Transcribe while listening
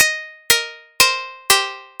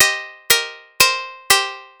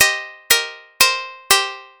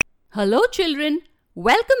Hello, children.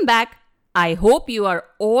 Welcome back. I hope you are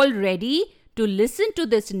all ready to listen to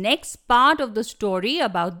this next part of the story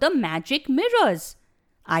about the magic mirrors.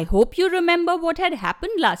 I hope you remember what had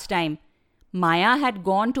happened last time. Maya had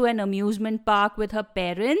gone to an amusement park with her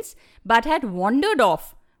parents but had wandered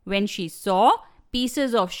off when she saw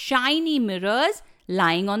pieces of shiny mirrors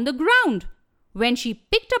lying on the ground. When she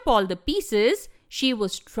picked up all the pieces, she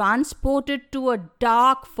was transported to a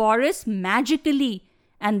dark forest magically,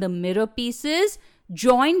 and the mirror pieces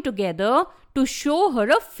joined together to show her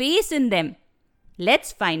a face in them.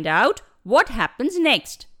 Let's find out what happens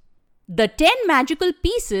next. The 10 magical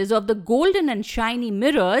pieces of the golden and shiny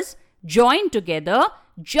mirrors joined together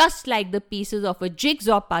just like the pieces of a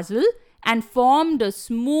jigsaw puzzle and formed a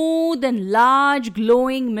smooth and large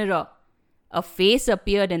glowing mirror. A face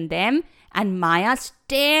appeared in them and Maya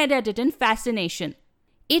stared at it in fascination.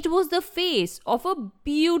 It was the face of a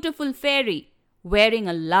beautiful fairy wearing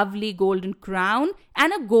a lovely golden crown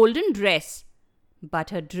and a golden dress. But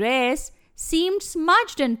her dress seemed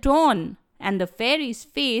smudged and torn, and the fairy's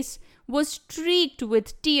face was streaked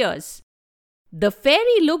with tears. The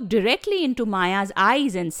fairy looked directly into Maya's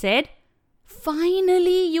eyes and said,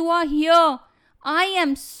 "Finally, you are here. I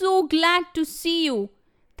am so glad to see you.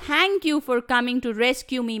 Thank you for coming to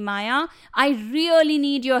rescue me, Maya. I really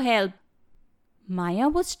need your help." Maya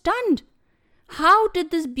was stunned. How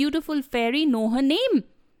did this beautiful fairy know her name?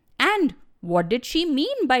 And what did she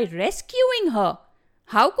mean by rescuing her?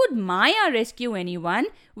 How could Maya rescue anyone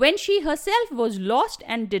when she herself was lost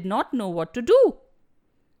and did not know what to do?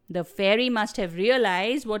 The fairy must have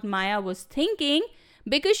realized what Maya was thinking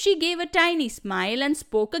because she gave a tiny smile and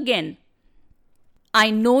spoke again.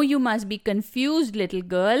 "I know you must be confused, little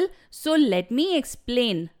girl, so let me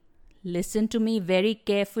explain. Listen to me very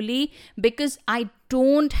carefully because I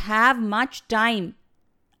don't have much time.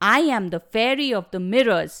 I am the fairy of the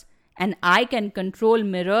mirrors and I can control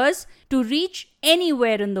mirrors to reach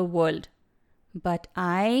anywhere in the world. But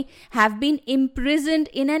I have been imprisoned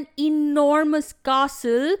in an enormous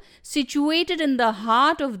castle situated in the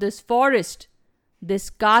heart of this forest. This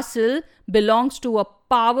castle belongs to a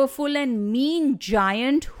powerful and mean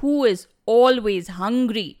giant who is always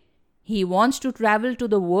hungry. He wants to travel to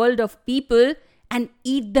the world of people and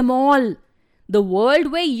eat them all. The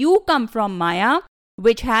world where you come from, Maya,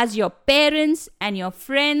 which has your parents and your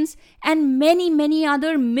friends and many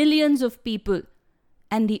other millions of people.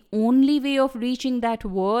 And the only way of reaching that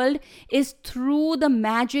world is through the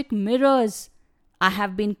magic mirrors. I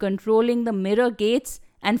have been controlling the mirror gates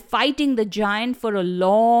and fighting the giant for a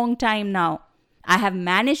long time now. I have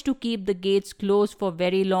managed to keep the gates closed for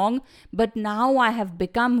very long, but now I have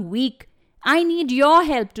become weak. I need your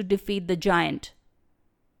help to defeat the giant."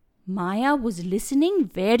 Maya was listening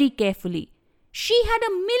very carefully. She had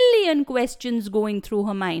a million questions going through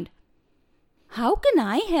her mind. "How can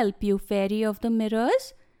I help you, fairy of the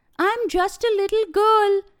mirrors? I'm just a little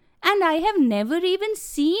girl and I have never even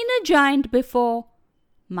seen a giant before,"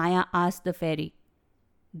 Maya asked the fairy.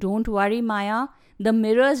 "Don't worry, Maya. The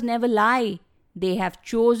mirrors never lie. They have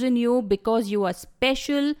chosen you because you are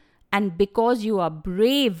special and because you are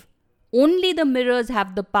brave. Only the mirrors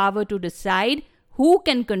have the power to decide who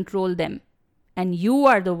can control them. And you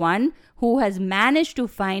are the one who has managed to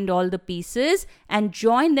find all the pieces and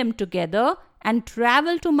join them together and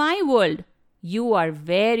travel to my world. You are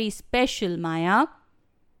very special, Maya,"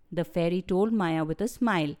 the fairy told Maya with a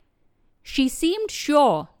smile. She seemed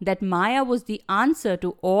sure that Maya was the answer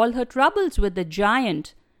to all her troubles with the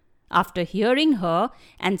giant. After hearing her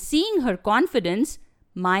and seeing her confidence,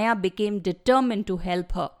 Maya became determined to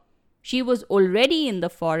help her. She was already in the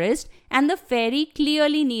forest and the fairy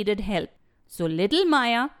clearly needed help. So little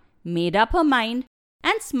Maya made up her mind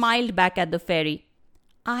and smiled back at the fairy.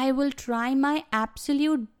 "I will try my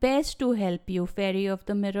absolute best to help you, fairy of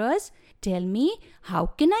the mirrors. Tell me, how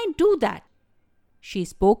can I do that?" She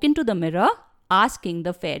spoke into the mirror, asking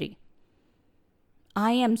the fairy.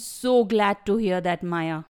 "I am so glad to hear that,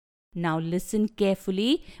 Maya. Now listen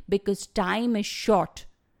carefully because time is short.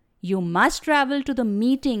 You must travel to the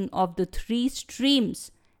meeting of the 3 streams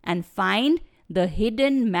and find the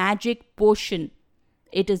hidden magic potion.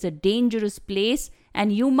 It is a dangerous place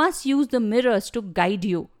and you must use the mirrors to guide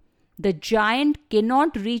you. The giant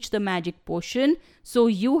cannot reach the magic potion, so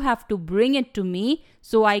you have to bring it to me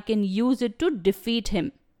so I can use it to defeat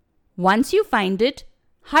him. Once you find it,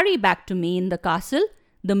 hurry back to me in the castle.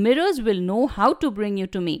 The mirrors will know how to bring you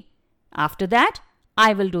to me. After that,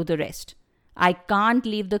 I will do the rest. I can't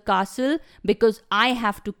leave the castle because I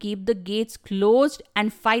have to keep the gates closed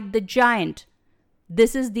and fight the giant.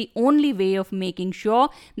 This is the only way of making sure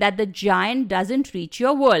that the giant doesn't reach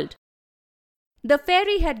your world." The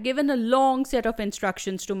fairy had given a long set of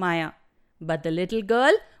instructions to Maya, but the little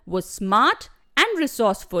girl was smart and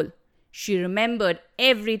resourceful. She remembered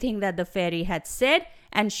everything that the fairy had said,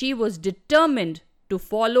 and she was determined to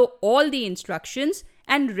follow all the instructions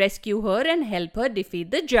and rescue her and help her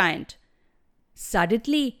defeat the giant.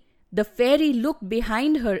 Suddenly, the fairy looked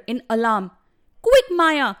behind her in alarm. "Quick,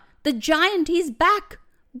 Maya! The giant, he's back!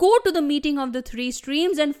 Go to the meeting of the three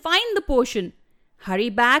streams and find the potion. Hurry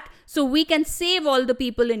back so we can save all the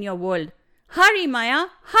people in your world. Hurry, Maya!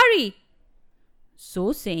 Hurry!"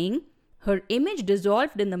 So saying, her image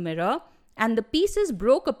dissolved in the mirror and the pieces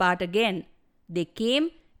broke apart again. They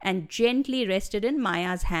came and gently rested in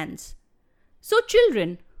Maya's hands. So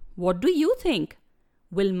children, what do you think?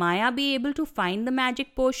 Will Maya be able to find the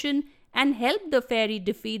magic potion and help the fairy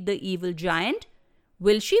defeat the evil giant?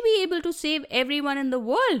 Will she be able to save everyone in the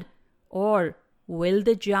world? Or will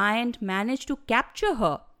the giant manage to capture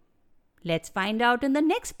her? Let's find out in the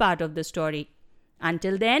next part of the story.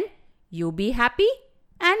 Until then, you be happy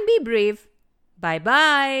and be brave.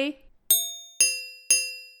 Bye-bye.